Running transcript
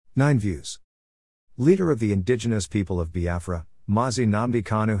9 Views. Leader of the indigenous people of Biafra, Mazi Nnamdi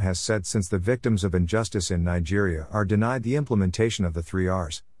Kanu has said since the victims of injustice in Nigeria are denied the implementation of the 3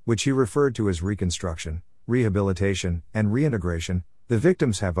 Rs, which he referred to as reconstruction, rehabilitation, and reintegration, the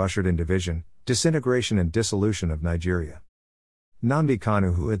victims have ushered in division, disintegration and dissolution of Nigeria. Nnamdi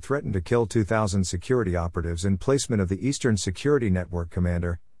Kanu, who had threatened to kill 2,000 security operatives in placement of the Eastern Security Network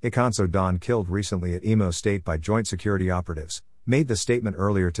commander, Ikanso Don, killed recently at Imo State by joint security operatives, made the statement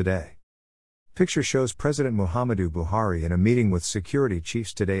earlier today. Picture shows President Muhammadu Buhari in a meeting with security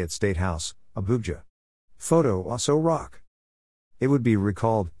chiefs today at State House, Abuja. Photo also rock. It would be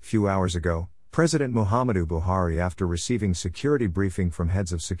recalled, few hours ago, President Muhammadu Buhari, after receiving security briefing from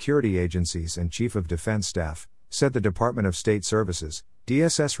heads of security agencies and Chief of Defense Staff, said the Department of State Services,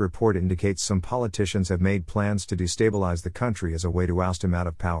 DSS report indicates some politicians have made plans to destabilize the country as a way to oust him out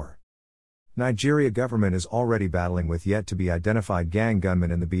of power. Nigeria government is already battling with yet-to-be-identified gang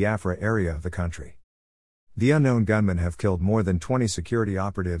gunmen in the Biafra area of the country. The unknown gunmen have killed more than 20 security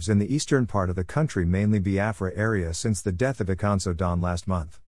operatives in the eastern part of the country, mainly Biafra area, since the death of Ikanso Don last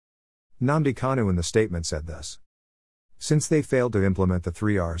month. Nnamdi Kanu in the statement said thus: "Since they failed to implement the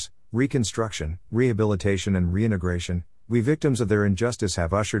 3 Rs, reconstruction, rehabilitation and reintegration, we victims of their injustice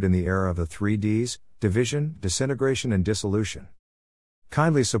have ushered in the era of the 3 Ds, division, disintegration and dissolution.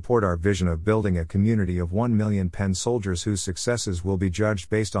 Kindly support our vision of building a community of 1 million pen soldiers whose successes will be judged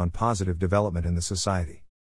based on positive development in the society."